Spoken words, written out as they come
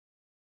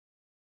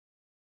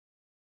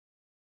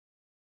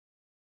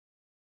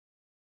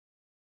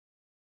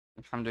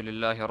الحمد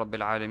لله رب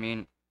العالمين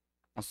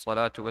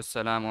والصلاة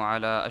والسلام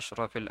على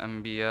أشرف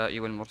الأنبياء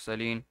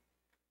والمرسلين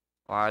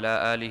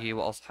وعلى آله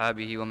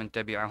وأصحابه ومن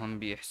تبعهم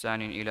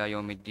بإحسان إلى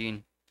يوم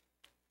الدين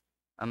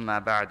أما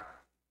بعد.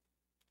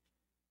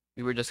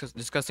 We were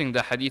discussing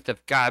the hadith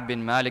of Ka'b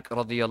bin Malik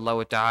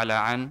radiyallahu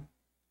ta'ala an.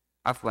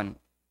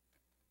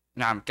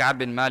 Ka'b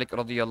bin Malik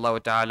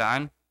radiyallahu ta'ala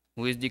an,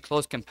 who is the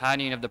close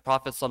companion of the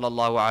Prophet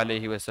sallallahu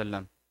alayhi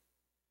wasallam.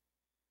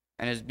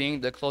 And as being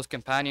the close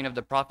companion of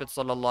the Prophet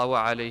sallallahu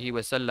alaihi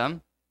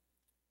wasallam,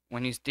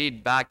 when he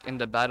stayed back in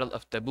the battle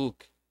of Tabuk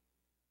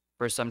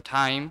for some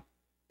time,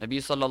 Nabi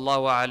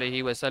sallallahu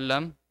alaihi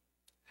wasallam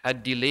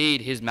had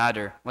delayed his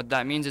matter. What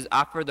that means is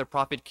after the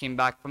Prophet came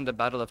back from the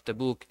battle of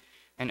Tabuk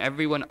and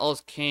everyone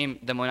else came,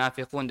 the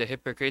munafiqun, the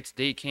hypocrites,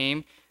 they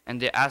came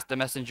and they asked the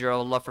Messenger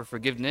of Allah for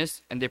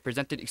forgiveness and they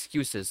presented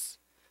excuses.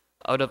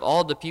 Out of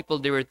all the people,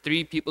 there were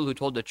 3 people who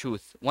told the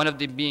truth, one of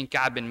them being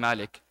Ka'b bin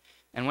Malik.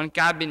 And when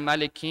Ka'b bin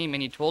Malik came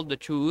and he told the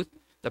truth,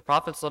 the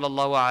Prophet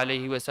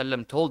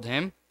ﷺ told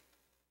him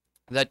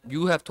that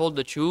you have told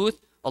the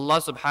truth,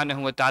 Allah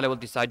subhanahu wa ta'ala will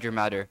decide your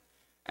matter.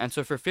 And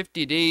so for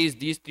 50 days,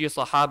 these 3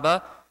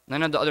 Sahaba,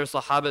 none of the other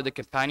Sahaba, the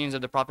companions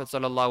of the Prophet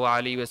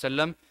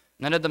ﷺ,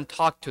 none of them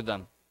talked to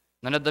them.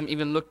 None of them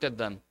even looked at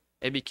them.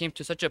 It became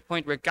to such a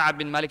point where Ka'b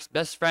bin Malik's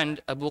best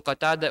friend, Abu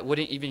Qatada,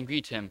 wouldn't even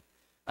greet him.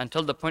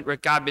 Until the point where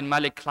Ka'b bin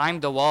Malik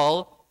climbed the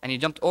wall and he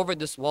jumped over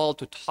this wall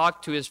to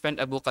talk to his friend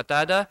Abu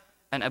Qatada,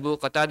 and Abu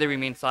Qatada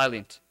remained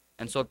silent.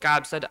 And so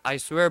Ka'b said, I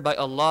swear by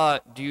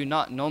Allah, do you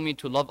not know me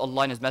to love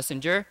Allah and His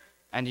Messenger?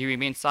 And he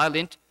remained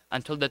silent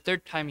until the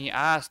 3rd time he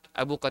asked.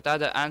 Abu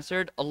Qatada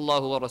answered,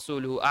 Allahu wa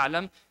Rasuluhu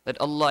a'lam,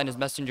 that Allah and His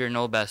Messenger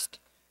know best.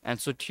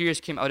 And so tears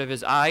came out of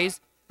his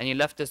eyes and he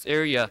left this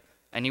area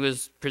and he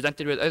was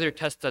presented with other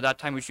tests at that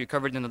time which we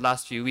covered in the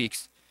last few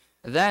weeks.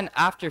 Then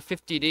after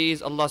 50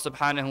 days, Allah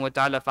subhanahu wa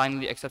ta'ala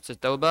finally accepts his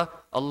tawbah.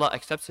 Allah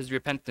accepts his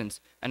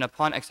repentance. And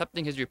upon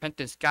accepting his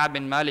repentance, Ka'b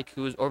bin Malik,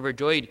 who was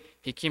overjoyed,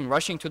 he came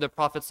rushing to the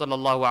Prophet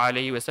sallallahu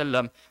alaihi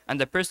wasallam.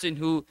 And the person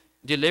who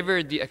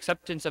delivered the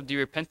acceptance of the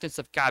repentance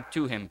of Ka'b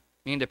to him,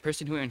 meaning the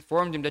person who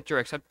informed him that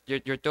your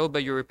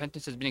tawbah, your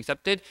repentance has been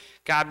accepted,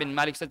 Ka'b bin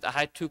Malik said, I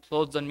had 2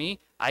 clothes on me.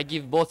 I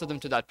give both of them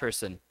to that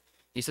person.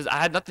 He says, I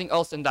had nothing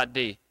else in that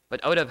day.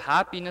 But out of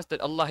happiness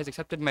that Allah has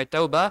accepted my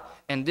tawbah,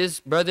 and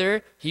this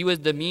brother, he was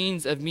the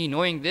means of me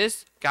knowing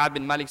this, Ka'b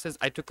bin Malik says,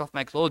 I took off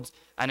my clothes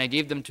and I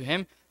gave them to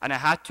him, and I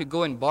had to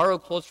go and borrow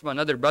clothes from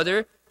another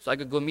brother so I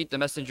could go meet the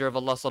Messenger of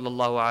Allah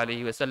sallallahu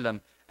alaihi wasallam.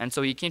 And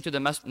so he came to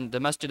the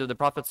masjid of the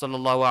Prophet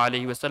sallallahu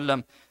alaihi wasallam,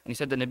 and he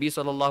said, the Nabi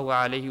sallallahu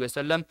alaihi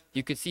wasallam,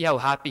 you could see how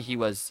happy he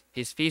was.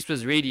 His face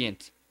was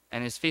radiant,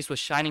 and his face was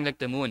shining like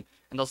the moon.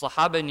 And the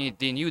Sahaba,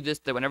 they knew this,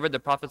 that whenever the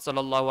Prophet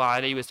sallallahu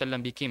alaihi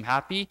wasallam became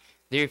happy,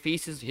 their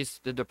faces,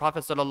 the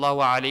Prophet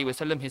sallallahu alaihi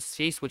wasallam, his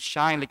face would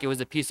shine like it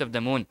was a piece of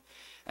the moon.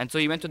 And so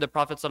he went to the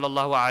Prophet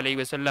sallallahu alaihi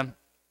wasallam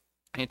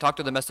and he talked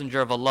to the Messenger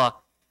of Allah.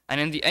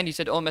 And in the end he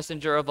said, O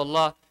Messenger of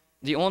Allah,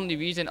 the only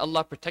reason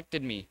Allah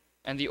protected me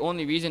and the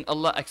only reason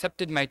Allah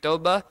accepted my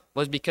tawbah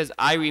was because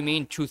I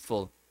remained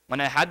truthful.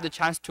 When I had the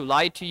chance to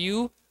lie to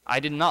you, I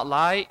did not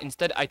lie,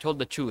 instead I told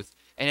the truth.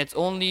 And it's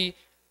only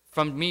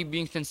from me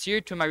being sincere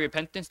to my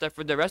repentance that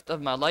for the rest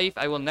of my life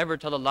I will never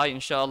tell a lie,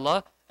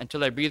 inshallah,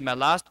 until I breathe my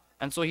last.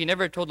 And so he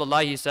never told a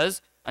lie, he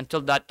says,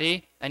 until that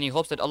day. And he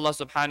hopes that Allah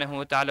subhanahu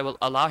wa ta'ala will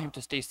allow him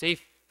to stay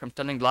safe from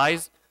telling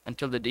lies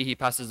until the day he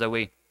passes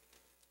away.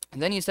 And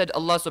then he said,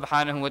 Allah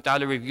subhanahu wa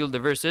ta'ala revealed the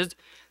verses,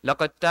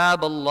 لَقَدْ تَابَ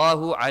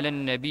اللَّهُ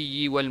عَلَى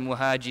النَّبِيِّ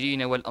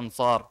وَالْمُهَاجِرِينَ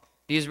وَالْأَنصَارِ.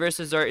 These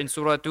verses are in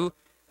Surah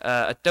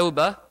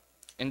At-Tawbah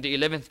in the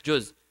 11th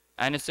juz.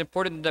 And it's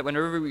important that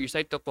whenever we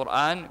recite the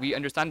Quran, we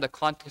understand the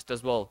context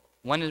as well.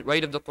 One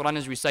right of the Quran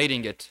is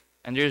reciting it.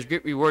 And there is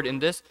great reward in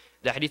this.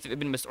 The hadith of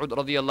Ibn Mas'ud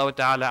radiyallahu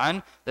ta'ala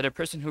an, that a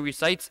person who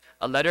recites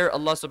a letter,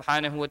 Allah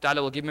subhanahu wa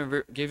ta'ala will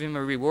give him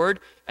a reward,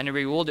 and a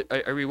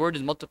reward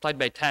is multiplied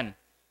by 10.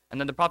 And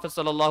then the Prophet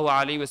sallallahu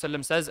alaihi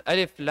wasallam says,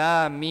 Alif,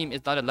 Lam, Mim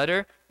is not a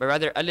letter, but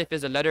rather Alif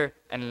is a letter,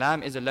 and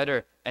Lam is a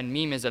letter, and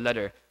Mim is a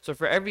letter. So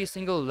for every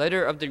single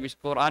letter of the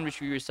Quran which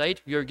we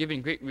recite, we are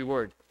given great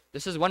reward.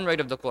 This is one right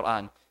of the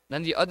Quran.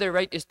 Then the other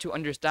right is to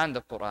understand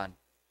the Quran.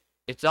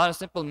 It's not a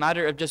simple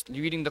matter of just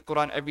reading the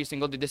Quran every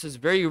single day. This is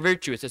very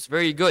virtuous, it's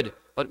very good.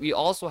 But we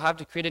also have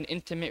to create an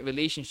intimate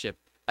relationship,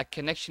 a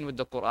connection with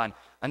the Quran.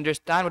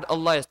 Understand what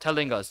Allah is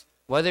telling us,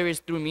 whether it's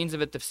through means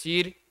of a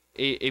tafsir,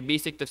 a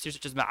basic tafsir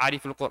such as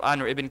Ma'arif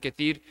al-Quran or Ibn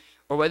Kathir,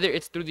 or whether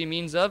it's through the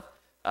means of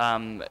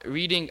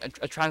reading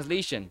a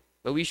translation.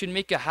 But we should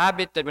make a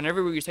habit that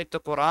whenever we recite the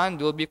Quran,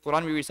 there will be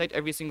Quran we recite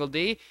every single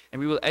day, and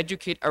we will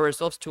educate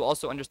ourselves to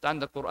also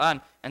understand the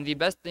Quran. And the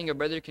best thing a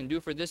brother can do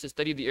for this is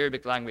study the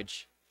Arabic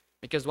language.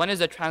 Because one is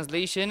a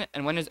translation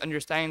and one is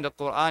understanding the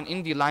Quran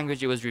in the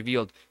language it was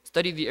revealed.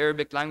 Study the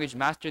Arabic language,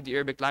 master the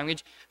Arabic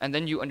language, and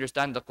then you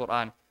understand the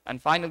Quran.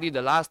 And finally,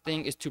 the last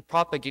thing is to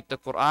propagate the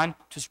Quran,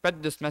 to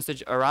spread this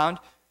message around,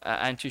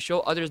 and to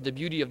show others the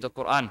beauty of the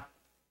Quran,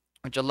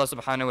 which Allah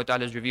subhanahu wa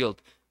ta'ala has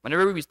revealed.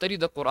 Whenever we study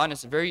the Quran,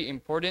 it's very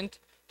important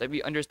that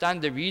we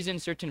understand the reason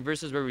certain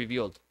verses were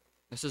revealed.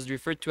 This is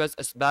referred to as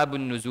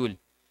asbabun nuzul.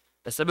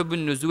 The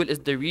sababun nuzul is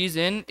the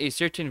reason a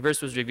certain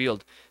verse was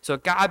revealed. So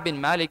Ka'ab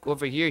bin Malik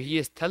over here, he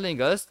is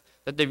telling us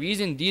that the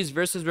reason these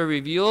verses were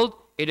revealed,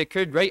 it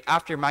occurred right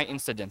after my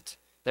incident.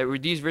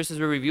 These verses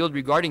were revealed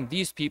regarding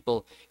these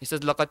people. He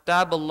says, لَقَدْ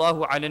تَابَ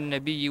اللَّهُ عَلَى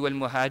النَّبِيِّ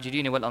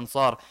وَالْمُهَاجِرِينَ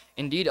وَالْأَنصَارِ.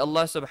 Indeed,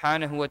 Allah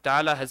subhanahu wa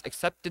ta'ala has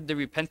accepted the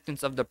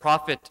repentance of the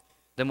Prophet,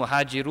 the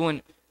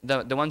muhajirun,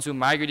 the ones who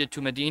migrated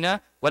to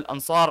Medina,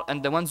 wal-ansar,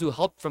 and the ones who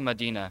helped from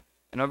Medina.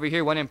 And over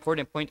here, one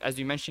important point, as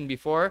we mentioned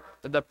before,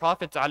 that the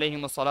Prophets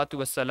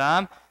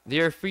ﷺ, they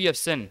are free of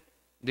sin.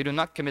 They do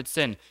not commit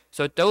sin.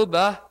 So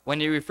tawbah,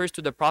 when it refers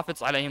to the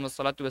Prophets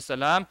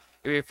ﷺ,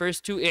 it refers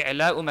to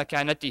i'la'u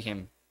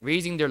makanatihim,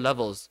 raising their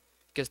levels.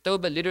 Because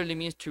tawbah literally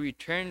means to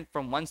return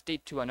from one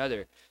state to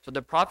another. So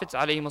the Prophets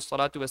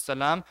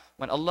ﷺ,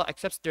 when Allah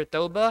accepts their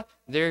tawbah,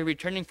 they're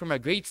returning from a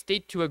great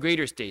state to a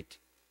greater state,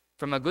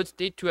 from a good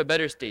state to a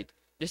better state.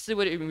 This is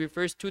what it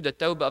refers to, the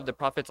tawbah of the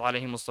Prophets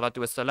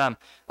ﷺ.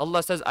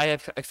 Allah says, I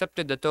have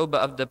accepted the tawbah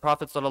of the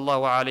Prophet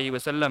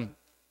ﷺ.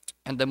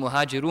 And the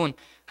muhajirun,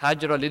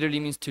 hajra literally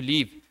means to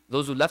leave.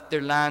 Those who left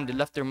their land, they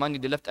left their money,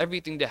 they left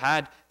everything they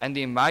had, and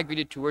they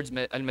migrated towards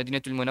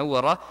al-Madinatul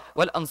Munawwara.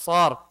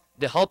 Wal-Ansar,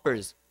 the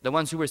helpers, the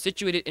ones who were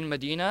situated in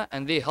Medina,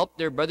 and they helped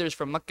their brothers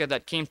from Mecca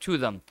that came to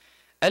them.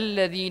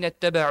 الَّذِينَ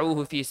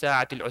اتَّبَعُوهُ فِي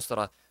سَاعَةِ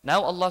الْعُسْرَةِ.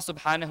 Now Allah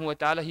subhanahu wa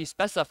ta'ala, He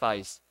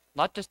specifies,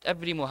 not just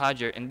every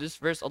muhajir. In this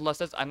verse, Allah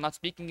says, I'm not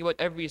speaking about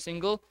every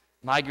single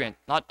migrant,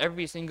 not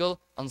every single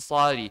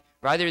Ansari.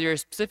 Rather, there are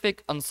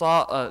specific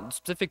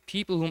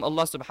people whom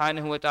Allah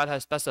subhanahu wa ta'ala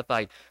has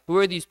specified. Who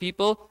are these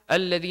people?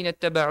 الَّذِينَ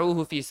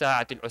اتَّبَعُوهُ فِي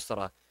سَاعَةِ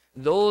الْعُسْرَةِ.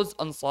 Those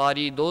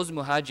Ansari, those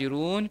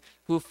Muhajirun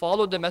who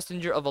followed the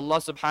Messenger of Allah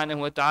subhanahu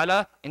wa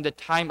ta'ala in the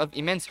time of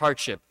immense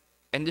hardship.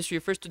 And this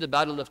refers to the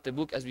Battle of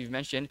Tabuk, as we've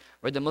mentioned,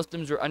 where the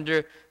Muslims were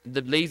under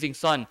the blazing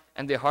sun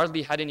and they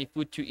hardly had any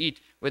food to eat,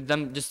 with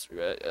them just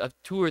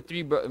 2 or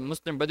 3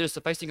 Muslim brothers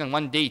sufficing on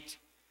one date.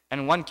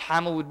 And one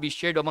camel would be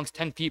shared amongst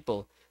 10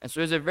 people. And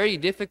so it was a very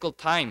difficult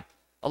time.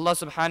 Allah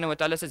subhanahu wa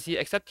ta'ala says He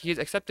has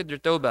accepted their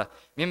tawbah.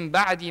 مِن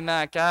بَعْدِ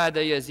مَا كَادَ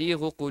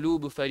يَزِيغُ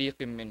قُلُوبُ فَرِيقٍ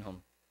مِّنْهُمْ.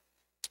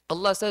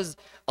 Allah says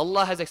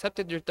Allah has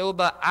accepted their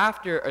tawbah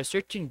after a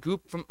certain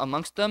group from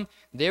amongst them,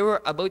 they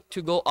were about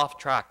to go off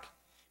track.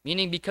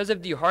 Meaning because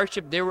of the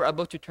hardship, they were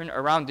about to turn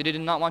around. They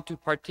did not want to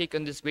partake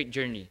on this great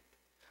journey.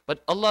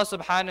 But Allah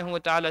subhanahu wa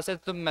ta'ala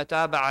said, ثُمَّ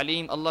تَابَ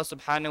عَلِيهِمْ. Allah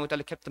subhanahu wa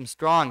ta'ala kept them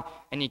strong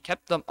and He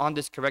kept them on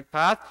this correct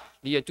path.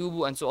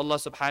 لِيَتُوبُوا. And so Allah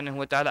subhanahu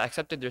wa ta'ala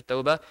accepted their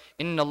tawbah.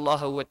 إِنَّ اللَّهَ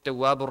هُوَ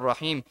التَّوَّابُ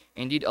الرَّحِيمُ.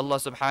 Indeed, Allah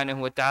subhanahu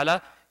wa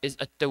ta'ala is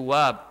a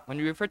tawwab. When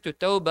we refer to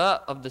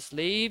tawbah of the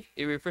slave,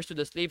 it refers to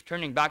the slave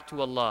turning back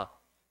to Allah.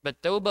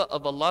 But tawbah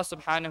of Allah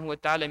subhanahu wa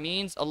ta'ala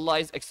means Allah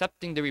is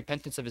accepting the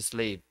repentance of His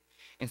slave.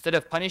 Instead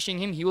of punishing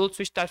him, He will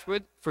switch that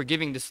with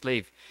forgiving the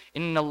slave.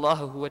 Inna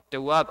Allah huwa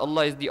at-tawwab.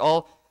 Allah is the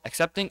all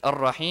accepting,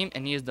 ar-Rahim,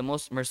 and He is the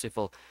most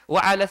merciful.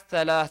 وَعَلَى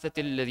الثَّلَاثَةِ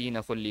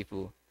الَّذِينَ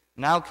خُلِّفُوا.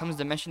 Now comes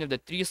the mention of the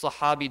 3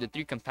 Sahabi, the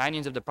 3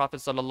 companions of the Prophet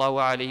sallallahu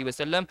alaihi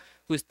wasallam,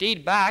 who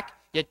stayed back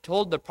yet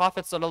told the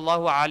Prophet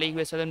sallallahu alaihi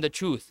wasallam the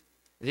truth.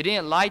 They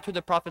didn't lie to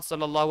the Prophet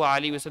sallallahu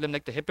alaihi wasallam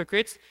like the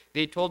hypocrites.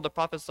 They told the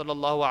Prophet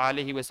sallallahu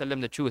alaihi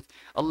wasallam the truth.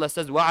 Allah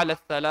says, وَعَلَى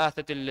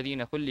الثَّلَاثَةِ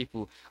الَّذِينَ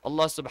خُلِّفُوا.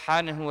 Allah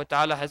subhanahu wa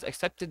ta'ala has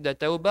accepted the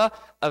tawbah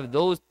of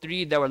those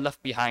 3 that were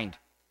left behind.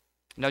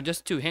 Now,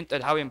 just to hint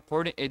at how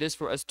important it is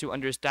for us to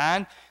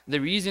understand the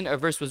reason a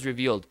verse was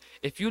revealed.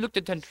 If you looked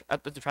at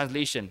the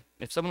translation,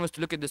 if someone was to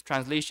look at this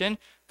translation,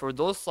 for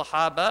those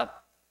Sahaba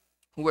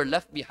who were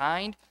left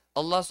behind,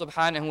 Allah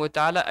subhanahu wa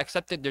ta'ala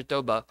accepted their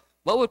tawbah.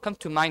 What would come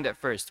to mind at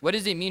first? What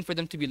does it mean for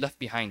them to be left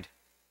behind?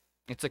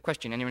 It's a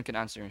question. Anyone can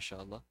answer,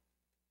 inshallah.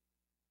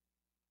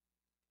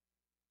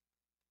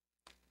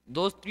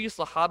 Those 3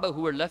 Sahaba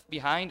who were left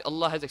behind,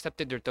 Allah has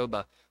accepted their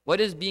tawbah. What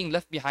does being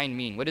left behind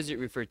mean? What does it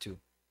refer to?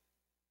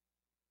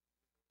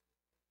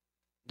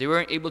 They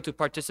weren't able to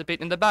participate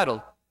in the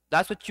battle.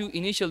 That's what you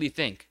initially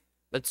think.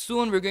 But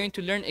soon we're going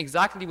to learn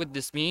exactly what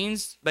this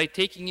means by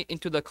taking it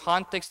into the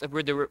context of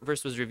where the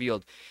verse was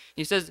revealed.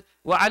 He says,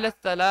 وَعَلَى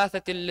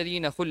الثَّلَاثَةِ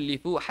الَّذِينَ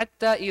خُلِّفُوا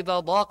حَتَّى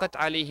إِذَا ضَاقَتْ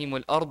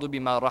عَلَيْهِمُ الْأَرْضُ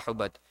بِمَا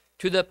رَحُبَتْ.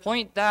 To the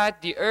point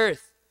that the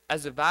earth,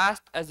 as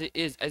vast as it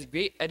is, as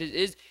great as it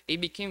is,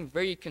 it became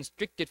very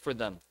constricted for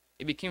them.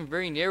 It became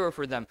very narrow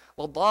for them.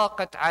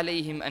 وَضَاقَتْ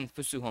عَلَيْهِمْ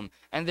أَنفُسُهُمْ.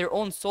 And their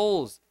own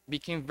souls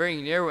became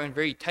very narrow and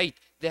very tight.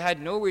 They had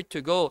nowhere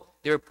to go.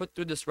 They were put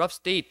through this rough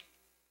state.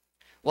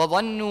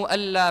 وَظَنُّوا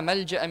أَلَّا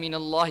مَلْجَأَ مِنَ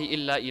اللَّهِ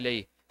إِلَّا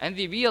إِلَيْهِ. And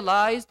they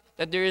realized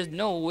that there is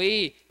no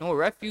way, no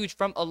refuge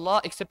from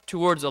Allah except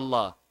towards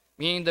Allah.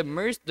 Meaning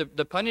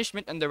the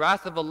punishment and the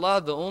wrath of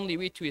Allah, the only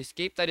way to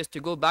escape that is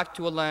to go back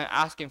to Allah and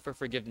ask Him for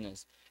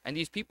forgiveness. And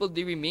these people,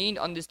 they remained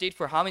on this state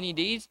for how many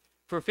days?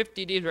 For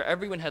 50 days, where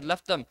everyone had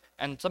left them,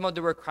 and some of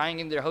them were crying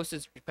in their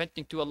houses,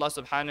 repenting to Allah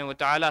subhanahu wa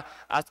ta'ala,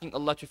 asking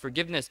Allah to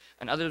forgiveness,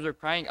 and others were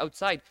crying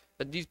outside.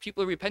 But these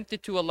people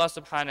repented to Allah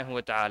subhanahu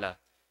wa ta'ala.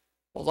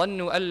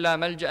 وَظَنُّوا أَلَّا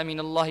مَلْجَأَ مِنَ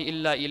اللَّهِ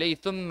إِلَّا إِلَيْهِ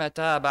ثُمَّ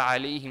تَابَ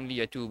عَلَيْهِمْ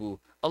لِيَتُوبُوا.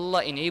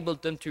 Allah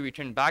enabled them to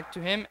return back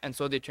to Him, and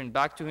so they turned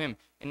back to Him.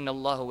 إِنَّ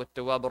اللَّهَ هُوَ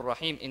التَّوَّابُ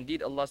الرَّحِيمُ.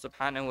 Indeed, Allah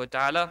subhanahu wa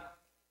ta'ala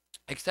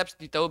accepts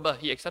the tawbah,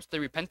 he accepts the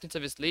repentance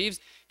of his slaves,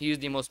 he is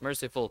the most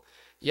merciful.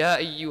 Ya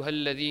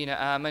ayyuhalladhina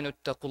amanu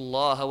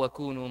ittaqullaha wa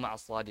kunu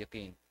ma'as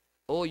sadiqin.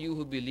 O you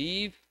who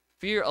believe,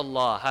 fear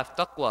Allah, have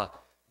taqwa,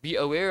 be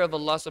aware of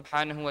Allah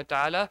subhanahu wa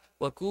ta'ala,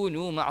 wa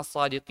kunu ma'as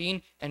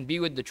sadiqin, and be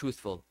with the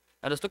truthful.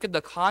 Now let's look at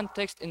the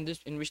context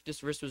in which this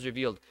verse was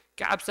revealed.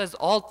 Ka'ab says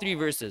all three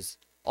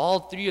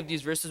of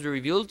these verses were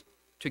revealed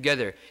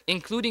together,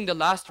 including the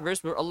last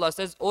verse where Allah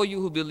says, O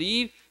you who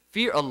believe,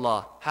 fear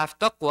Allah, have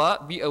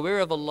taqwa, be aware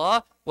of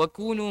Allah, wa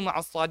kunu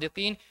ma'as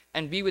sadiqin,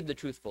 and be with the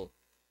truthful.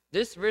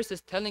 This verse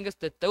is telling us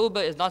that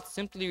tawbah is not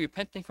simply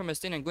repenting from a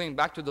sin and going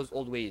back to those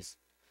old ways.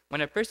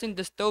 When a person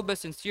does tawbah,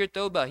 sincere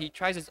tawbah, he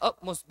tries his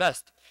utmost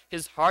best,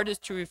 his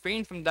hardest to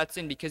refrain from that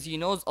sin, because he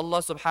knows Allah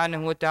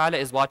subhanahu wa ta'ala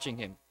is watching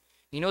him.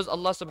 He knows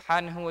Allah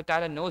subhanahu wa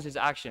ta'ala knows his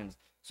actions.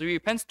 So he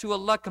repents to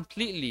Allah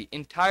completely,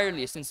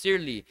 entirely,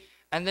 sincerely,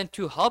 and then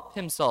to help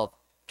himself,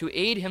 to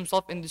aid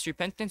himself in this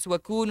repentance,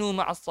 وَكُونُوا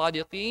مَعَ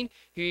الصَّادِقِينَ,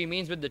 he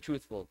remains with the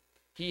truthful.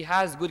 He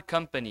has good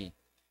company.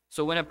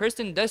 So when a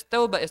person does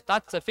tawbah, it's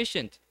not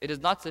sufficient. It is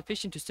not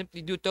sufficient to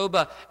simply do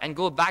tawbah and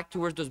go back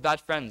towards those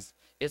bad friends.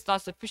 It's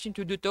not sufficient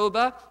to do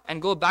tawbah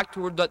and go back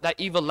toward that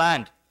evil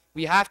land.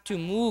 We have to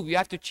move, we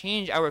have to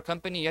change our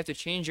company, you have to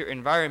change your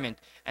environment.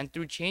 And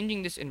through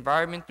changing this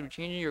environment, through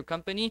changing your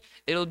company,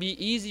 it'll be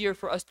easier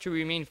for us to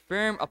remain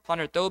firm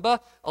upon our tawbah.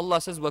 Allah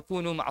says,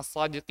 وَكُونُوا مَعَ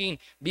الصَّادِقِينَ,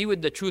 be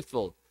with the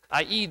truthful,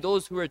 i.e.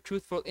 those who are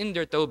truthful in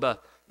their tawbah.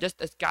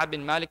 Just as Ka'b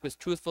bin Malik was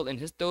truthful in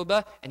his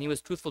tawbah, and he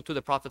was truthful to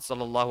the Prophet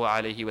sallallahu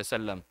alaihi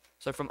wasallam.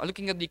 So from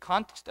looking at the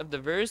context of the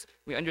verse,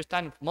 we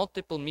understand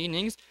multiple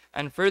meanings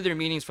and further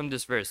meanings from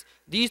this verse.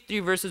 These three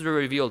verses were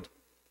revealed.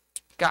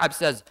 Ka'b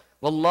says,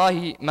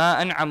 والله ما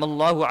أنعم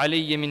الله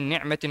علي من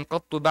نعمة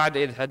قط بعد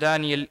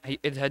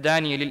إذ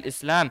هداني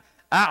للإسلام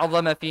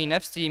أعظم في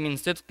نفسي من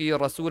صدقي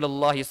رسول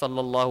الله صلى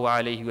الله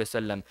عليه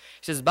وسلم.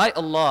 He says, by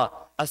Allah,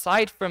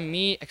 aside from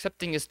me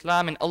accepting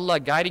Islam and Allah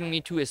guiding me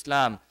to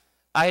Islam,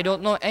 I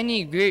don't know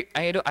any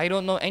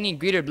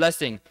greater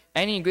blessing,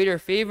 any greater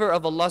favor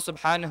of Allah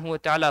subhanahu wa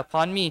ta'ala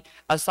upon me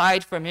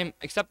aside from him,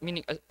 except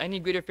meaning any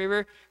greater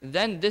favor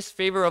than this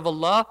favor of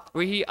Allah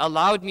where he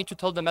allowed me to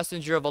tell the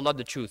messenger of Allah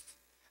the truth.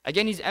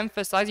 Again, he's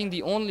emphasizing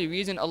the only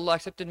reason Allah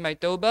accepted my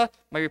tawbah,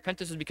 my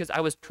repentance, is because I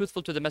was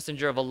truthful to the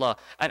messenger of Allah.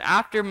 And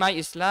after my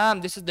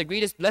Islam, this is the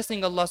greatest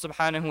blessing Allah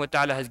subhanahu wa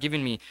ta'ala has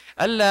given me.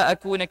 أَلَّا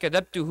أَكُونَ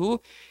كَذَبْتُهُ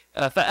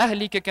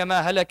فَأَهْلِكَ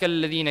كَمَا هَلَكَ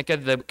الَّذِينَ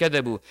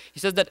كَذَبُوا. He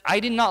says that I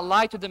did not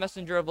lie to the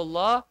messenger of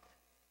Allah.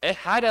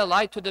 Had I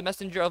lied to the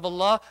messenger of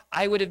Allah,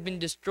 I would have been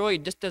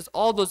destroyed, just as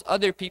all those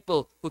other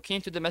people who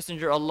came to the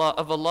messenger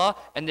of Allah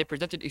and they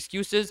presented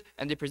excuses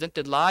and they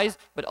presented lies,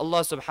 but Allah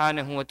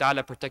subhanahu wa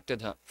ta'ala protected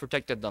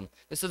them.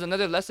 This is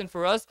another lesson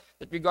for us,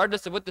 that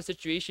regardless of what the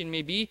situation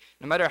may be,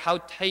 no matter how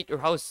tight or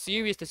how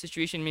serious the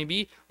situation may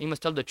be, we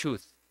must tell the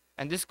truth.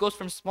 And this goes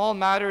from small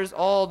matters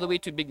all the way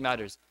to big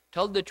matters.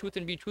 Tell the truth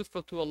and be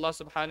truthful to Allah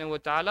subhanahu wa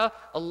ta'ala.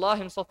 Allah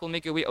himself will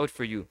make a way out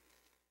for you.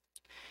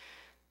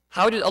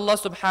 How did Allah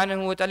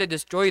subhanahu wa ta'ala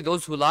destroy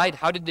those who lied?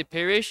 How did they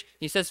perish?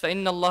 He says,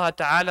 فَإِنَّ اللَّهَ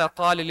تَعَالَى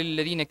قَالَ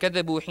لِلَّذِينَ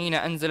كَذَبُوا حِينَ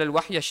أَنزَلَ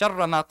الْوَحْيَ شَرَّ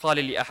مَا قَالَ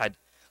لِأَحَدٍ.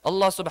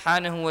 Allah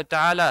subhanahu wa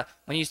ta'ala,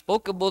 when he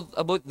spoke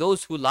about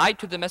those who lied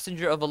to the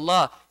messenger of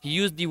Allah, he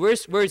used the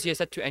worst words he has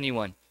said to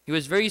anyone. He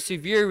was very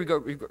severe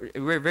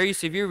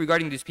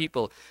regarding these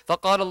people.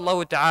 فَقَالَ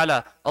اللَّهُ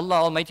تَعَالَى, Allah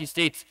Almighty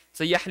states,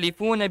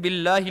 سَيَحْلِفُونَ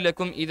بِاللَّهِ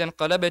لَكُمْ إِذَا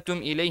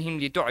انْقَلَبْتُمْ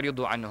إِلَيْهِمْ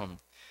لِتُعْرِضُوا عَنْهُمْ.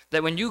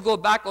 That when you go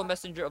back, O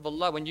Messenger of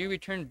Allah, when you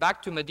return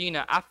back to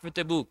Medina after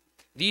Tabuk,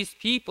 these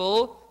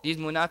people, these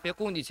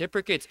munafiqun, these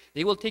hypocrites,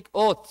 they will take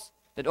oaths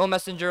that, O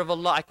Messenger of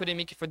Allah, I couldn't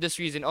make it for this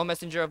reason. O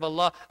Messenger of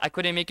Allah, I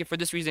couldn't make it for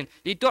this reason.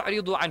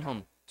 لِتُعْرِضُوا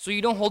عَنْهُمْ. So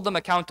you don't hold them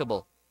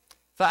accountable.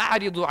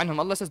 فَأَعْرِضُوا عَنْهُمْ.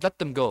 Allah says, let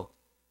them go.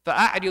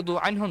 فَأَعْرِضُوا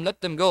عَنْهُمْ.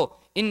 Let them go.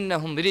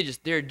 إِنَّهُمْ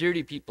رِجْس. They're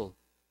dirty people.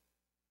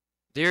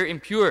 They're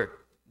impure.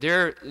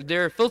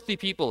 They're filthy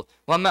people.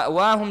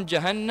 وَمَأْوَاهُمْ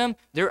جَهَنَّمْ.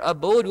 Their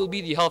abode will be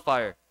the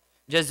hellfire.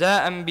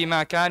 جَزَاءً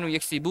بِمَا كَانُوا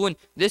يَكْسِبُونَ.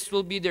 This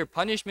will be their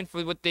punishment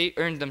for what they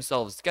earned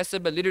themselves.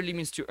 Kasaba literally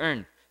means to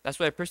earn. That's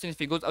why a person, if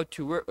he goes out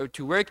to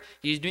work,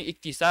 he is doing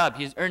iktisab,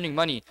 he is earning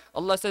money.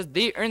 Allah says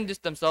they earned this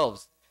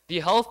themselves. The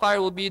hellfire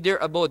will be their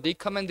abode. They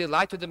come and they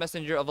lie to the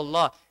messenger of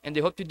Allah, and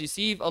they hope to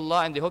deceive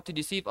Allah, and they hope to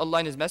deceive Allah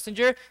and his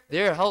messenger.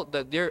 Their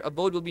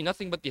abode will be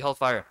nothing but the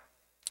hellfire.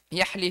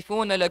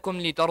 يَحْلِفُونَ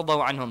لَكُمْ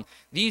لِتَرْضَوْا عَنْهُمْ.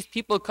 These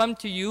people come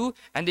to you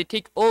and they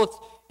take oaths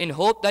in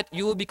hope that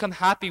you will become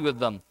happy with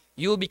them.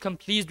 You will become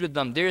pleased with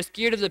them. They're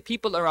scared of the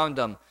people around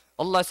them.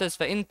 Allah says,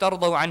 فَإِن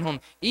تَرْضَوْا عَنْهُمْ.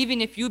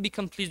 Even if you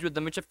become pleased with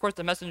them, which of course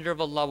the Messenger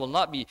of Allah will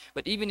not be,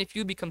 but even if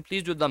you become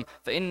pleased with them,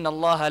 فَإِنَّ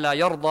اللَّهَ لَا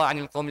يَرْضَى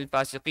عَنِ الْقَوْمِ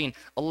الْفَاسِقِينَ.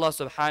 Allah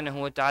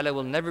subhanahu wa ta'ala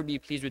will never be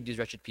pleased with these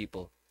wretched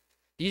people.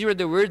 These were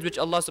the words which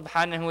Allah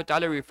subhanahu wa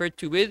ta'ala referred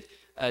to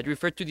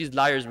these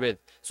liars with.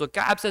 So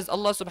Ka'ab says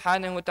Allah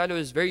subhanahu wa ta'ala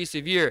was very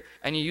severe,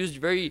 and he used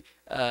very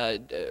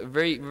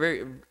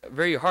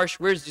harsh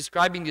words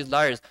describing these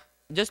liars.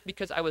 Just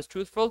because I was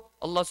truthful,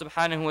 Allah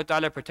subhanahu wa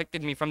ta'ala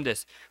protected me from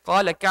this.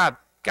 قال Ka'b.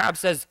 Ka'b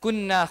says,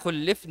 كُنَّا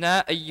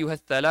خُلِّفْنَا أَيُّهَا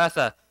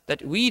الثَّلَاثَةِ.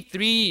 That we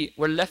three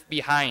were left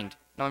behind.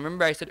 Now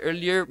remember I said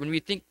earlier, when we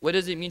think what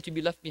does it mean to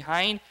be left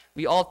behind,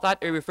 we all thought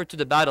it referred to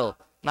the battle.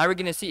 Now we're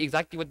going to see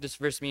exactly what this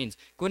verse means.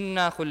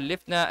 كُنَّا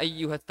خُلِّفْنَا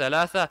أَيُّهَا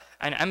الثَّلَاثَةَ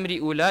عَنْ أَمْرِ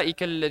أُولَٰئِكَ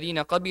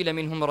الَّذِينَ قَبِلَ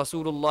مِنْهُمْ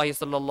رَسُولُ اللَّهِ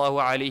صَلَّى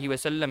اللَّهُ عَلَيْهِ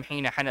وَسَلَّمْ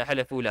حِينَ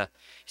حَلَفُوا لَهُ.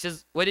 He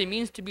says, what it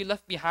means to be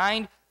left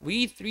behind,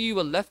 we three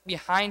were left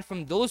behind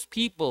from those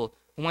people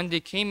who when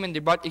they came and they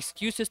brought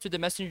excuses to the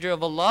Messenger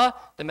of Allah,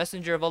 the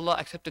Messenger of Allah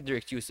accepted their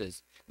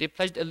excuses. They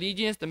pledged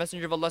allegiance, the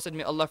Messenger of Allah said,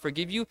 may Allah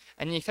forgive you,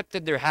 and he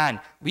accepted their hand.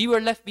 We were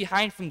left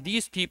behind from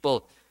these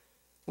people.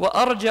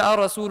 وَأَرْجَأَ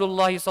رَسُولُ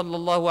اللَّهِ صَلَّى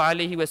اللَّهُ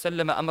عَلَيْهِ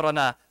وَسَلَّمَ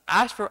أَمْرَنَا.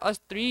 As for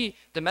us three,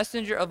 the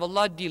Messenger of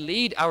Allah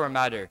delayed our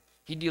matter.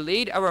 He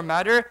delayed our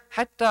matter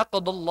حَتَّى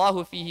قَضَى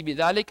اللَّهُ فِيهِ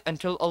بِذَلِكَ,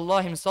 until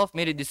Allah Himself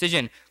made a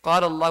decision.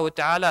 قال الله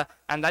تعالى,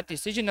 and that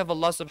decision of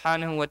Allah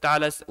subhanahu wa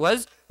ta'ala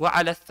was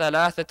وَعَلَى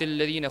الثَّلَاثَةِ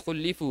الَّذِينَ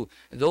خُلِّفُوا,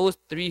 those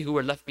three who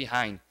were left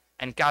behind.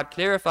 And Ka'b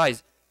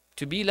clarifies,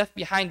 to be left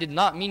behind did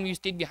not mean we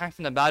stayed behind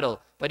from the battle,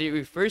 but it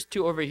refers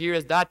to over here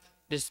as that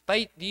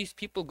despite these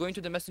people going to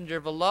the Messenger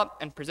of Allah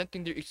and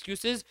presenting their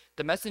excuses,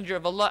 the Messenger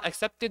of Allah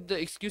accepted the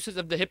excuses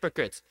of the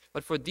hypocrites.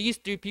 But for these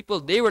three people,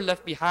 they were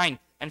left behind.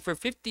 And for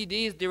 50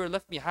 days, they were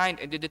left behind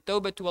and they did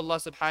tawbah to Allah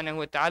subhanahu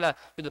wa ta'ala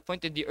to the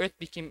point that the earth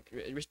became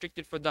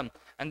restricted for them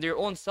and their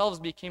own selves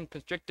became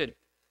constricted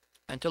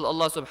until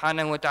Allah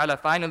subhanahu wa ta'ala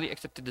finally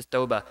accepted this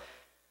tawbah.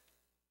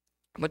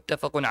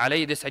 Muttafaqun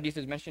alayhi. This hadith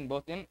is mentioned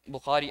both in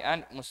Bukhari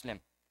and Muslim.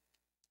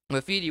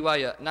 وفي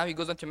رواية, now he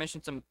goes on to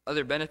mention some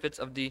other benefits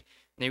of the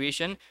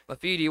narration.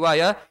 وفي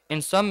رواية,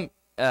 in some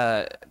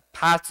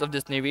paths of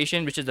this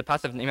narration, which is the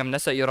path of Imam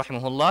Nasa'i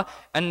rahimahullah,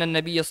 أن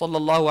النبي صلى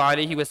الله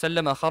عليه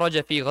وسلم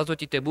خرج في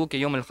غزوة تبوك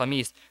يوم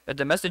الخميس, that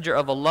the Messenger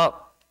of Allah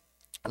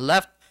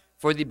left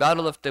for the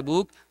battle of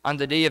Tabuk on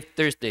the day of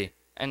Thursday.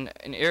 And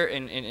in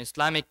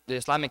Islamic, the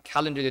Islamic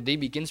calendar, the day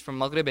begins from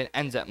Maghrib and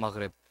ends at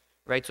Maghrib.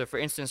 Right? So for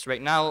instance,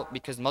 right now,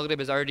 because Maghrib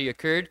has already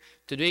occurred,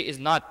 today is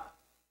not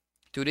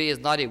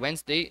a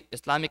Wednesday.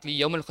 Islamically,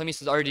 Yawm al-Khamis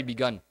has already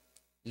begun.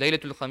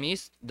 Laylatul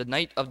Khamis, the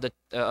night of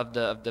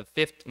the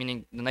fifth,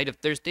 meaning the night of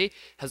Thursday,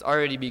 has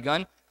already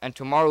begun, and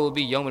tomorrow will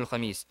be Yawm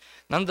al-Khamis.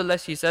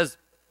 Nonetheless, he says,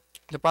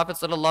 the Prophet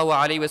sallallahu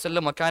alaihi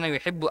wasallam, وَكَانَ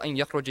يُحِبُّ أَن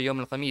يَخْرُجَ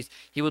يَوْمَ الْخَمِيسِ,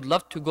 he would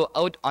love to go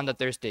out on the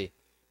Thursday.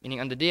 Meaning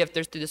on the day of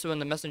Thursday, this is when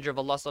the Messenger of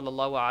Allah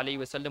sallallahu alaihi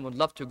wasallam would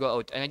love to go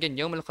out. And again,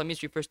 Yawm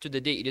al-Khamis refers to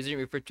the day, it doesn't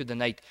refer to the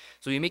night.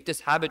 So we make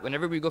this habit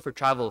whenever we go for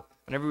travel,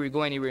 whenever we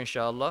go anywhere,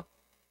 inshallah,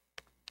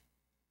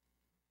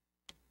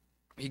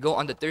 we go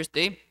on the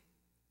Thursday,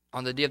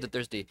 on the day of the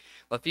Thursday.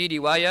 وَفِي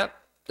رِوَايَةٍ,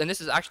 and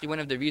this is actually one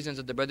of the reasons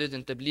that the brothers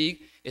in Tabligh,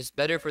 it's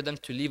better for them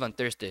to leave on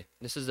Thursday.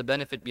 This is the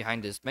benefit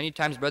behind this. Many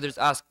times brothers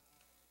ask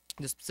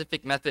the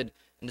specific method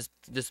and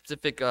the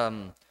specific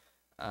 3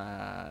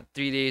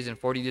 days and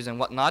 40 days and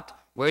whatnot,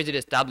 where is it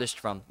established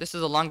from? This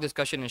is a long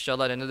discussion,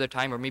 inshallah, at another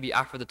time, or maybe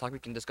after the talk we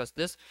can discuss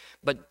this.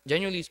 But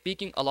generally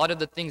speaking, a lot of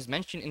the things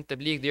mentioned in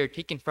Tabligh, they are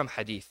taken from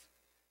Hadith.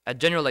 A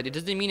general idea. It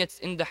doesn't mean it's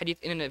in the Hadith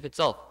in and of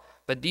itself.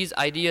 But these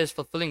ideas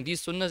fulfilling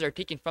these sunnahs are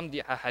taken from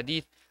the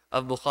Hadith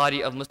of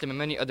Bukhari, of Muslim, and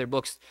many other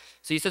books.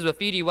 So he says,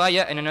 وَفِي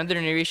رِوَايَةٍ, in another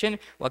narration,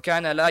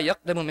 وَكَانَ لَا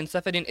يَقْدَمُ مِنْ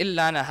سَفَرٍ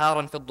إِلَّا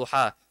نَهَارًا فِي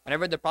الضُّحَى.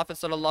 Whenever the Prophet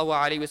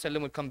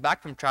ﷺ would come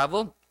back from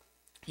travel,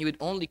 he would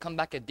only come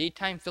back at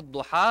daytime, فِي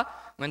الضُّحَى,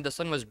 when the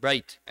sun was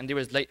bright and there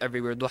was light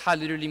everywhere. Duha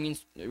literally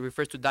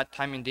refers to that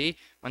time in day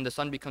when the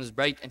sun becomes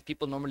bright and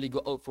people normally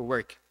go out for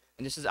work.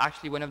 And this is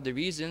actually one of the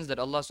reasons that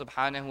Allah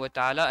subhanahu wa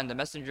ta'ala and the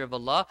Messenger of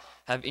Allah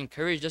have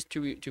encouraged us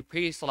to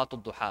pray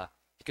Salatul Duha.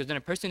 Because when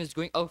a person is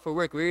going out for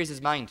work, where is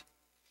his mind?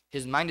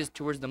 His mind is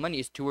towards the money,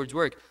 is towards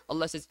work.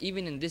 Allah says,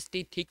 even in this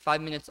state, take 5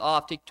 minutes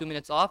off, take 2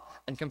 minutes off,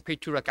 and come pray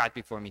 2 rakat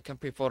before me, come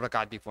pray 4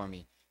 rakat before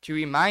me. To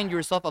remind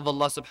yourself of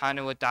Allah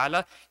subhanahu wa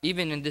ta'ala,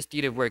 even in this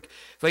state of work.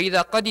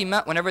 فَإِذَا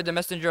قَدِمَ, whenever the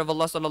Messenger of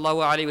Allah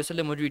sallallahu alayhi wa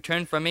sallam would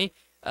return from a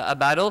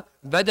battle,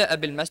 بَدَأَ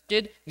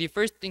بِالْمَسْجِدِ, the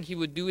first thing he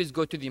would do is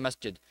go to the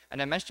masjid.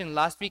 And I mentioned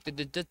last week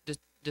that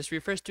this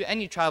refers to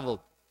any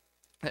travel.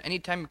 That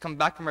anytime we come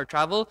back from our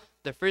travel,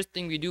 the first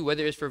thing we do,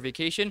 whether it's for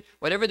vacation,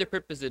 whatever the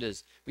purpose it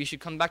is, we should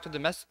come back to the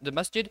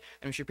masjid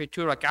and we should pray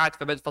 2 rakat.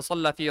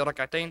 فَصَلَّى فِي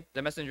رَكَعَتَيْن,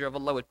 the Messenger of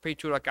Allah would pray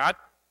 2 rakat,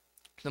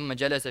 ثُمَّ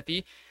جَلَسَ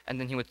فِي, and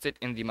then he would sit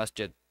in the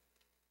masjid.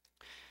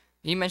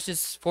 He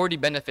mentions 40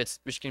 benefits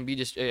which can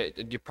be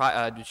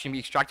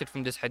extracted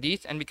from this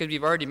hadith, and because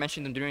we've already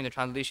mentioned them during the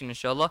translation,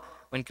 inshallah,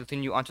 we'll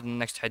continue on to the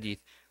next hadith.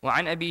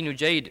 وعن أبي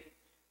نجيد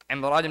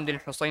عمران بن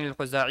الحصين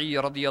الخزاعي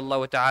رضي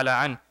الله تعالى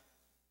عنه.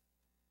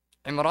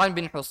 Imran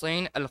bin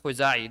Husayn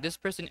al-Khuza'i. This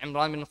person,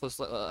 Imran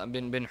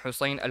bin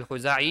Husayn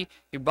al-Khuza'i,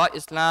 he brought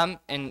Islam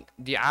in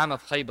the Am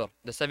of Khaybar,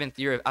 the 7th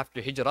year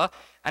after Hijrah.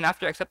 And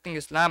after accepting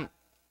Islam,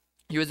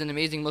 he was an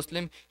amazing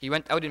Muslim. He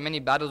went out in many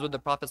battles with the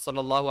Prophet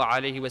sallallahu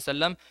alaihi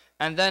wasallam.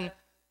 And then,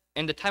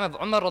 in the time of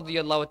Umar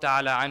radiyallahu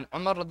ta'ala,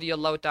 Umar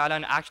radiyallahu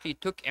ta'ala actually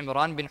took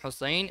Imran bin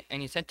Husayn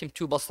and he sent him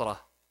to Basra.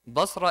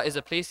 Basra is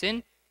a place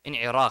in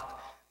Iraq.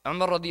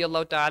 Umar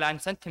radiyallahu ta'ala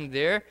sent him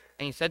there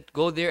and he said,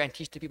 go there and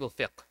teach the people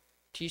fiqh.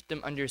 Teach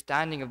them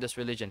understanding of this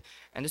religion.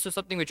 And this was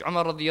something which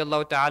Umar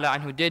radiyallahu ta'ala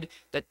anhu did,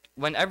 that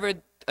whenever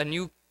a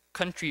new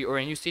country or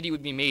a new city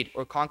would be made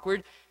or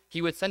conquered,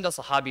 he would send a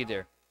sahabi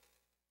there.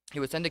 He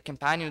would send a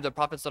companion of the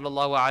Prophet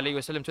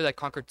ﷺ to that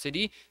conquered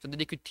city so that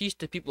they could teach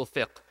the people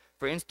fiqh.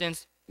 For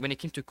instance, when it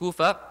came to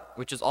Kufa,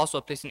 which is also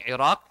a place in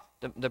Iraq,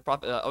 the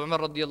Prophet Umar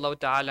radiallahu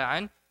ta'ala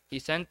an, he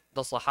sent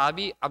the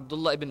Sahabi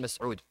Abdullah ibn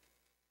Mas'ud.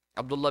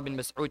 Abdullah bin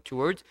Mas'ud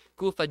towards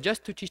Kufa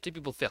just to teach the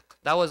people fiqh.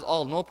 That was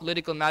all, no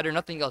political matter,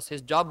 nothing else.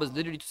 His job was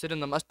literally to sit in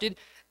the masjid,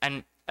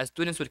 and as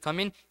students would come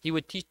in, he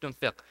would teach them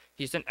fiqh.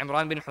 He sent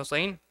Imran bin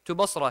Hussein to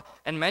Basra,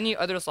 and many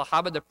other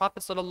Sahaba. The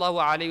Prophet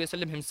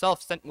ﷺ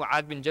himself sent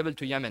Mu'adh bin Jabal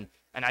to Yemen,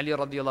 and Ali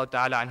radiallahu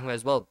ta'ala anhu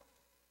as well.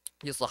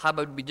 The Sahaba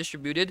would be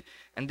distributed,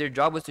 and their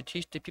job was to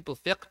teach the people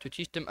fiqh, to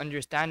teach them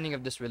understanding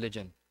of this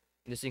religion.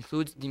 This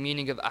includes the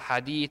meaning of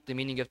ahadith, the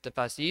meaning of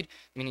tafasir,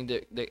 meaning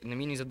the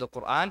meanings of the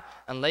Quran,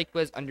 and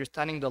likewise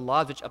understanding the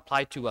laws which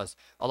apply to us.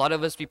 A lot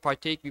of us, we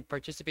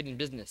participate in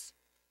business.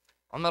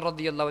 Umar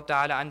radiallahu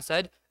ta'ala an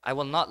said, I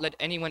will not let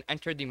anyone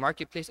enter the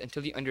marketplace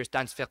until he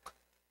understands fiqh.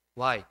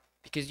 Why?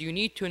 Because you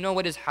need to know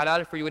what is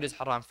halal for you, what is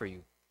haram for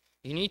you.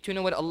 You need to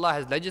know what Allah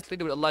has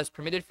legislated, what Allah has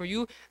permitted for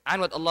you, and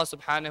what Allah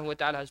subhanahu wa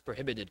ta'ala has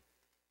prohibited.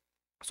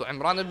 So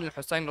Imran ibn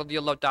Hussein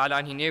radiallahu ta'ala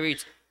an, he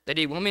narrates that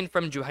a woman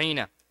from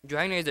Juhayna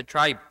is a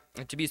tribe,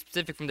 and to be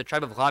specific from the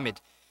tribe of Ghamid.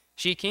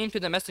 She came to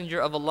the Messenger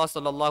of Allah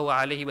sallallahu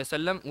alayhi wa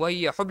sallam,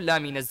 وَهِيَ حُبْلَى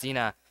مِنَ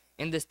الزِّنَا,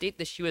 in the state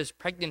that she was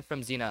pregnant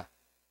from zina.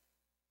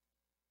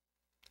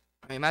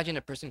 Imagine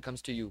a person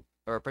comes to you,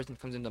 or a person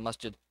comes in the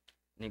masjid,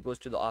 and he goes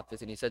to the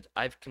office and he says,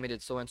 I've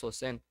committed so-and-so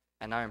sin,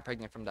 and now I'm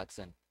pregnant from that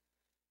sin.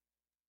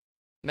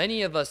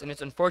 Many of us, and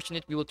it's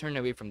unfortunate, we will turn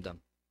away from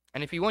them.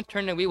 And if we won't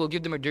turn away, we'll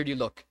give them a dirty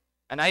look.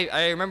 And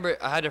I remember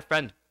I had a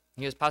friend,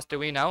 he has passed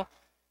away now,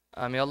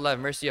 may Allah have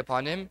mercy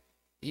upon him.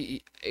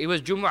 It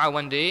was Jumu'ah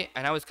one day,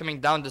 and I was coming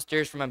down the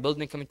stairs from my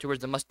building, coming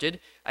towards the masjid,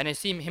 and I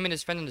see him and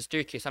his friend on the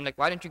staircase. I'm like,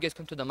 why don't you guys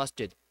come to the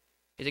masjid?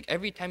 He's like,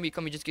 every time we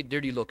come, we just get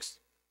dirty looks.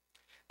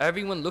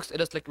 Everyone looks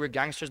at us like we're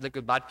gangsters, like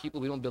we're bad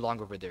people, we don't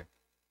belong over there.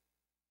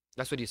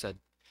 That's what he said.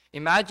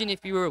 Imagine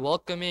if you were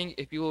welcoming,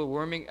 if you were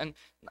warming, and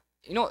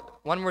you know,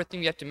 one more thing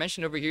we have to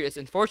mention over here, it's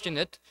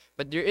unfortunate,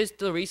 but there is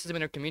still racism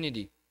in our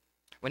community.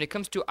 When it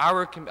comes to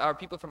our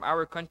people from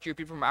our country,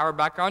 people from our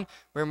background,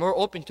 we're more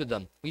open to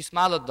them. We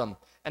smile at them.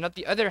 And on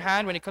the other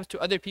hand, when it comes to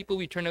other people,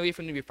 we turn away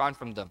from them, we frown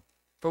from them.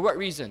 For what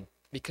reason?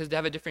 Because they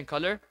have a different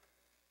color?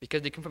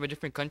 Because they come from a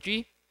different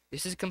country?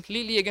 This is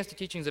completely against the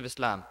teachings of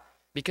Islam.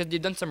 Because they've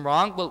done some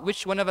wrong? Well,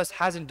 which one of us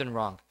hasn't done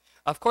wrong?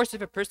 Of course,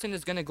 if a person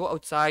is going to go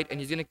outside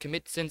and he's going to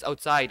commit sins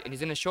outside and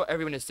he's going to show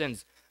everyone his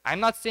sins, I'm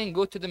not saying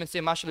go to them and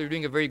say, mashallah, you're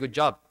doing a very good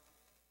job.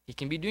 He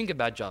can be doing a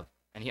bad job.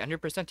 And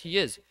 100% he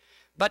is.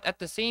 But at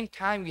the same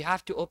time, we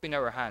have to open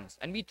our hands.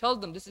 And we tell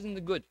them, this isn't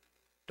the good.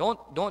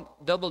 Don't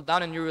double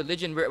down on your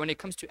religion where when it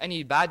comes to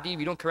any bad deed,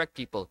 we don't correct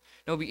people.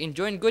 No, we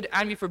enjoin good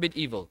and we forbid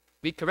evil.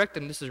 We correct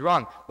them, this is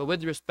wrong, but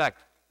with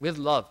respect, with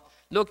love.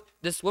 Look,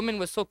 this woman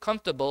was so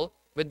comfortable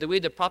with the way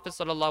the Prophet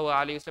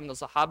ﷺ,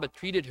 the Sahaba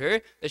treated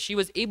her, that she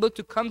was able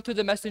to come to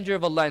the Messenger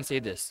of Allah and say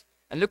this.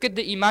 And look at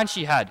the iman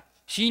she had.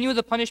 She knew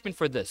the punishment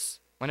for this.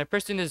 When a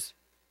person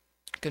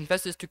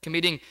confesses to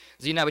committing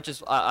zina, which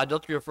is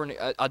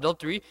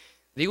adultery,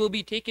 they will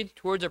be taken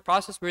towards a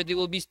process where they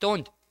will be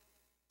stoned.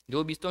 They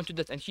will be stoned to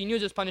death. And she knew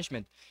this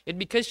punishment. Yet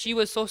because she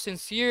was so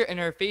sincere in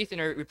her faith and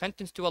her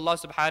repentance to Allah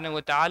subhanahu wa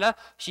ta'ala,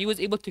 she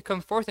was able to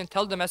come forth and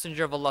tell the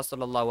Messenger of Allah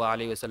sallallahu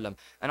alayhi wa sallam.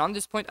 And on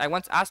this point, I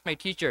once asked my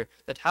teacher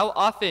that how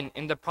often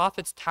in the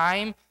Prophet's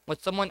time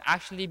would someone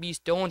actually be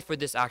stoned for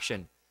this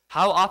action?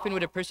 How often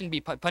would a person be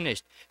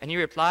punished? And he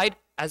replied,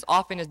 as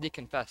often as they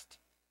confessed.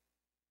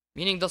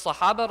 Meaning the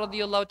Sahaba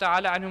radiallahu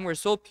ta'ala anhum were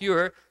so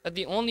pure that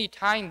the only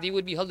time they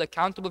would be held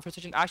accountable for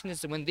such an action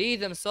is when they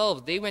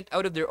themselves, they went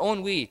out of their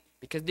own way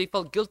because they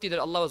felt guilty that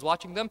Allah was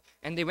watching them,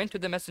 and they went to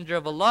the Messenger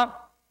of Allah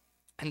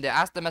and they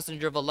asked the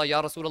Messenger of Allah,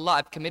 Ya Rasulullah,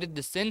 I've committed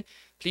this sin,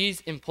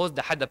 please impose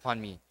the had upon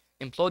me,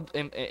 impose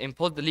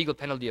the legal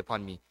penalty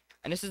upon me.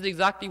 And this is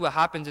exactly what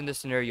happens in this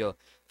scenario.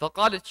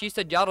 فَقَالَتْ, she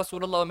said, Ya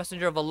Rasulullah,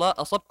 Messenger of Allah,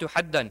 أَصَبْتُ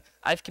حَدًّا,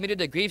 I've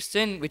committed a grave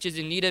sin which is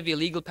in need of a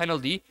legal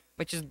penalty,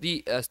 which is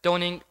the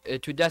stoning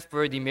to death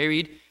for the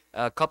married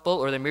couple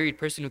or the married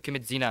person who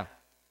commits zina.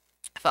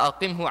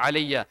 فَأَقِمْهُ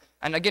عَلَيَّ.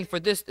 And again, for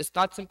this, it's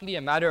not simply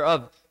a matter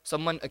of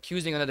someone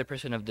accusing another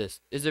person of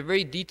this. It's a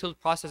very detailed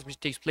process which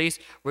takes place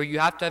where you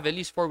have to have at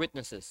least 4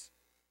 witnesses.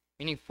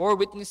 Meaning 4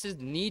 witnesses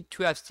need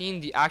to have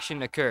seen the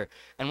action occur.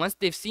 And once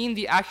they've seen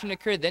the action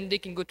occur, then they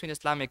can go to an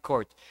Islamic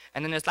court.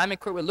 And then an Islamic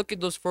court will look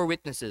at those 4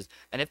 witnesses.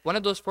 And if one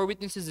of those 4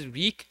 witnesses is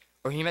weak,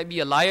 or he might be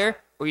a liar,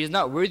 or he is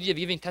not worthy of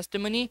giving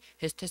testimony,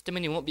 his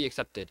testimony won't be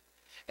accepted.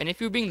 And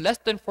if you bring less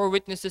than 4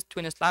 witnesses to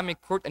an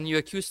Islamic court and you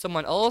accuse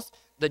someone else,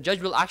 the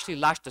judge will actually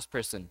lash this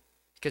person.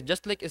 Because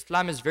just like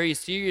Islam is very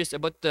serious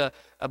about hifdhul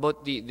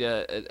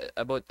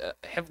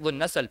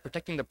nasal,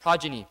 protecting the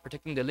progeny,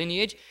 protecting the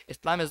lineage,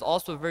 Islam is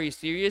also very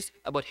serious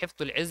about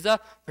hifdhul izzah,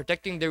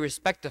 protecting the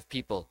respect of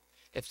people.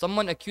 If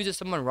someone accuses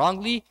someone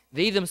wrongly,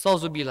 they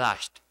themselves will be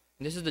lashed.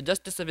 And this is the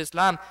justice of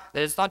Islam,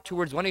 that it's not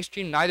towards one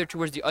extreme, neither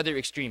towards the other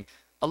extreme.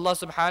 Allah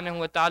subhanahu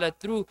wa ta'ala,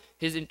 through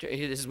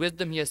His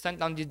wisdom, He has sent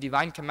down these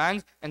divine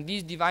commands, and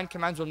these divine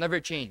commands will never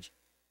change.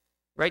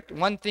 right?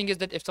 One thing is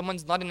that if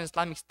someone's not in an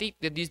Islamic state,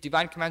 that these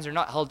divine commands are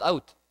not held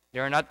out. They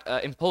are not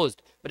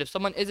imposed. But if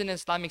someone is in an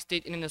Islamic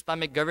state, in an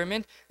Islamic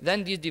government,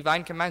 then these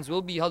divine commands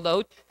will be held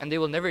out and they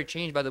will never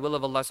change by the will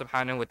of Allah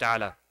subhanahu wa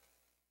ta'ala.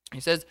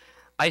 He says,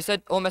 I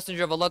said, O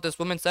Messenger of Allah, this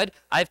woman said,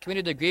 I have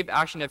committed a grave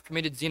action, I have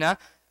committed zina.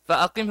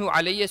 فَأَقِمْهُ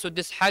عَلَيَّ. So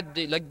this had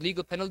the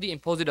legal penalty,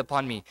 impose it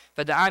upon me.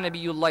 فَدَعَى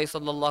نَبِيُّ اللَّهِ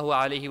صَلَّى اللَّهُ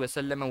عَلَيْهِ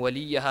وَسَلَّمَ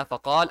وَلِيَّهَا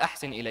فَقَالَ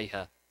أَحْسِنْ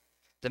إِلَيْهَا.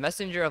 The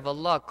Messenger of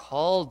Allah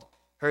called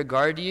her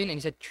guardian and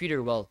he said, treat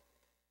her well.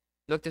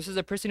 Look, this is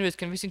a person who is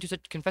confessing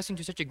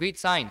to such a great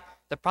sign.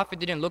 The Prophet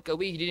didn't look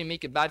away, he didn't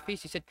make a bad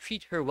face, he said,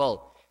 treat her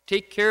well.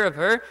 Take care of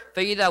her.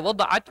 فَإِذَا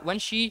وَضَعَتْ. When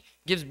she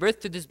gives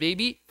birth to this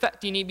baby,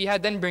 فَأْتِنِي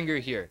بِهَا. Then bring her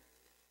here.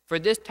 For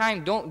this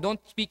time,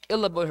 don't speak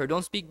ill about her,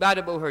 don't speak bad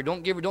about her,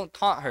 don't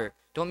taunt her,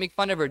 don't make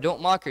fun of her,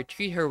 don't mock her,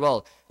 treat her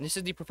well. And this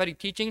is the prophetic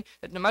teaching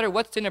that no matter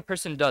what sin a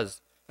person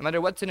does,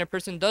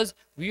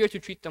 we are to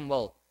treat them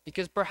well.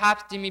 Because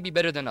perhaps they may be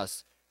better than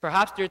us.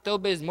 Perhaps their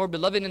tawbah is more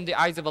beloved in the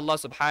eyes of Allah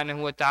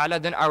subhanahu wa ta'ala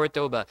than our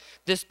tawbah.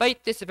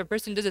 Despite this, if a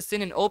person does a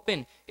sin in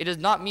open, it does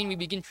not mean we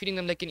begin treating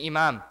them like an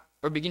imam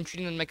or begin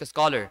treating them like a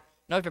scholar.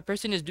 Now, if a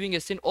person is doing a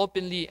sin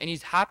openly and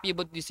he's happy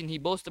about this sin, he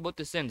boasts about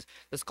the sins,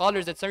 the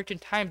scholars at certain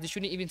times, they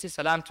shouldn't even say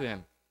salam to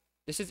him.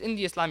 This is in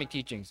the Islamic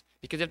teachings.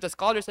 Because if the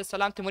scholar says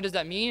salam to him, what does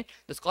that mean?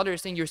 The scholar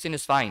is saying your sin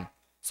is fine.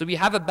 So we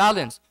have a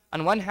balance.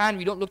 On one hand,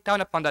 we don't look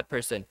down upon that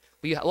person.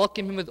 We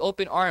welcome him with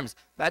open arms.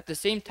 But at the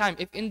same time,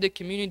 if in the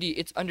community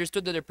it's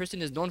understood that a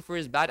person is known for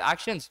his bad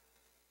actions,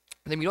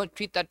 then we don't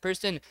treat that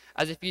person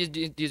as if he is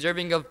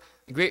deserving of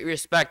great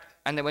respect.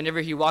 And then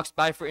whenever he walks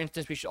by, for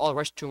instance, we should all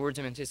rush towards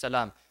him and say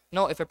salam.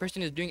 No, if a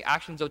person is doing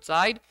actions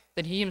outside,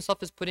 then he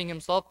himself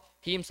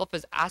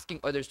is asking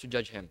others to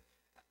judge him.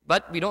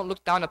 But we don't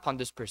look down upon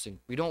this person.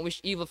 We don't wish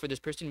evil for this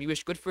person. We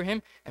wish good for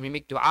him, and we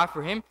make dua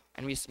for him,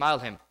 and we smile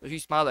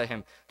at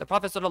him. The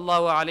Prophet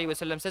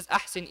ﷺ says,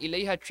 "Ahsin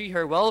ilayha, treat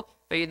her well.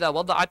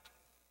 فَإِذَا وَضَعَتْ.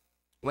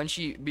 When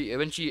she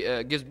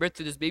gives birth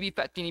to this baby,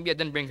 فَأْتِنِي بِهَا,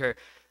 then bring her.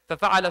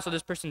 فَفَعَلَ. So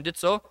this person did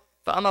so.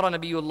 فَأَمَرَ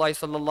نَبِيُّ اللَّهِ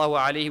صَلَّى اللَّهُ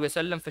عَلَيْهِ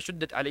وَسَلَّمَ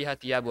فَشُدَّتْ عَلَيْهَا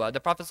ثِيَابُهَا.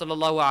 The Prophet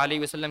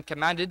ﷺ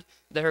commanded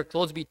that her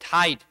clothes be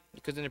tied,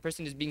 because when a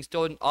person is being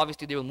stolen,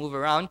 obviously they will move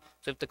around.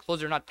 So if the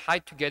clothes are not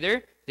tied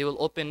together, they will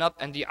open up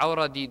and the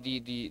awra,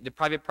 the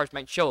private parts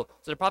might show.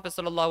 So the Prophet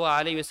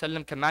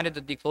ﷺ commanded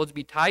that the clothes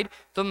be tied.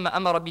 ثُمَّ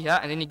أَمَرَ بِهَا.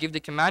 And then he gave the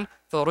command,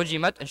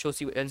 فَرُجِمَتْ.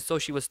 And so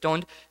she was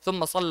stoned.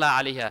 ثُمَّ صَلَّى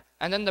عَلَيْهَا.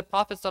 And then the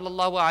Prophet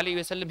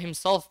ﷺ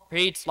himself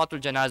prayed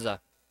Salatul Janazah.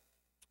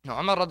 Now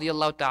Umar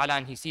radiallahu ta'ala,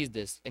 and he sees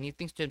this, and he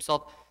thinks to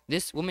himself,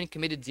 this woman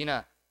committed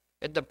zina.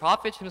 If the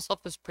Prophet himself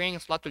is praying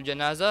Salatul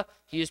Janazah,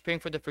 he is praying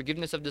for the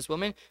forgiveness of this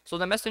woman. So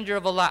the Messenger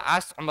of Allah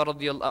asked Umar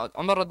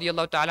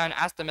radiallahu ta'ala, and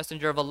asked the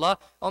Messenger of Allah,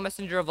 O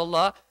Messenger of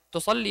Allah,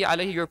 tusalli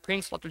alayhi, you're praying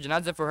Salatul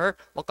Janazah for her,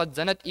 وَقَدْ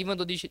زَنَتْ.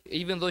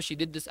 Even though she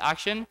did this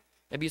action,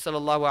 Nabi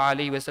sallallahu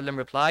alayhi wa sallam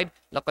replied,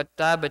 لَقَدْ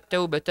تَابَتْ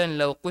تَوْبَةً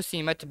لَوْ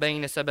قُسِمَتْ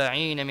بَيْنَ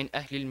سَبَعِينَ مِنْ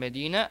أَهْلِ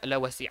الْمَدِينَةِ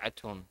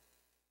لَوَسِعَتْهُمْ.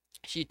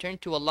 She turned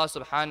to Allah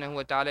subhanahu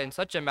wa ta'ala in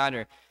such a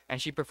manner, and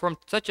she performed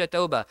such a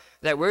tawbah,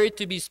 that were it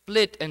to be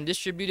split and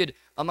distributed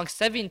among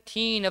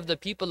 17 of the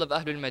people of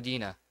Ahlul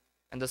Madinah.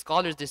 And the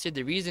scholars, they said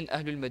the reason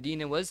Ahlul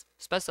Madinah was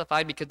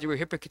specified because there were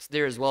hypocrites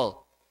there as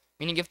well.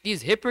 Meaning if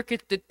these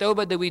hypocrites did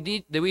tawbah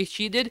the way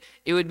she did,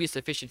 it would be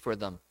sufficient for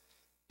them.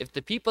 If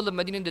the people of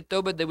Medina did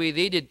tawbah the way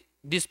they did,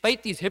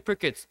 despite these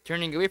hypocrites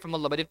turning away from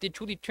Allah, but if they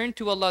truly turned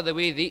to Allah the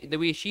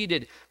way she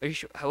did,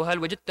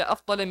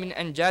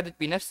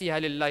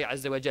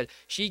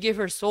 she gave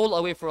her soul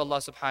away for Allah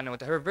subhanahu wa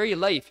ta'ala, her very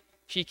life.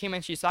 She came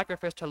and she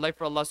sacrificed her life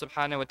for Allah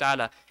subhanahu wa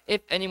ta'ala.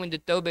 If anyone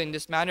did tawbah in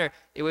this manner,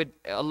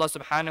 Allah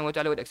subhanahu wa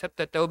ta'ala would accept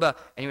that tawbah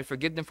and He would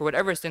forgive them for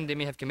whatever sin they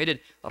may have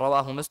committed.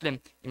 Rawahu Muslim.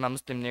 Imam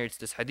Muslim narrates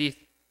this hadith.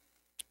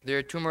 There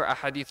are 2 more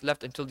ahadith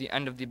left until the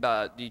end of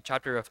the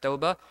chapter of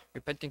Tawbah,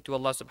 repenting to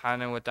Allah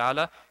subhanahu wa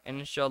ta'ala, and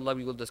inshallah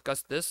we will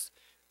discuss this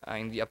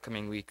in the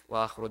upcoming week.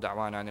 Wa akhiru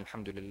da'wana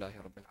alhamdulillahi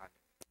rabbil alamin.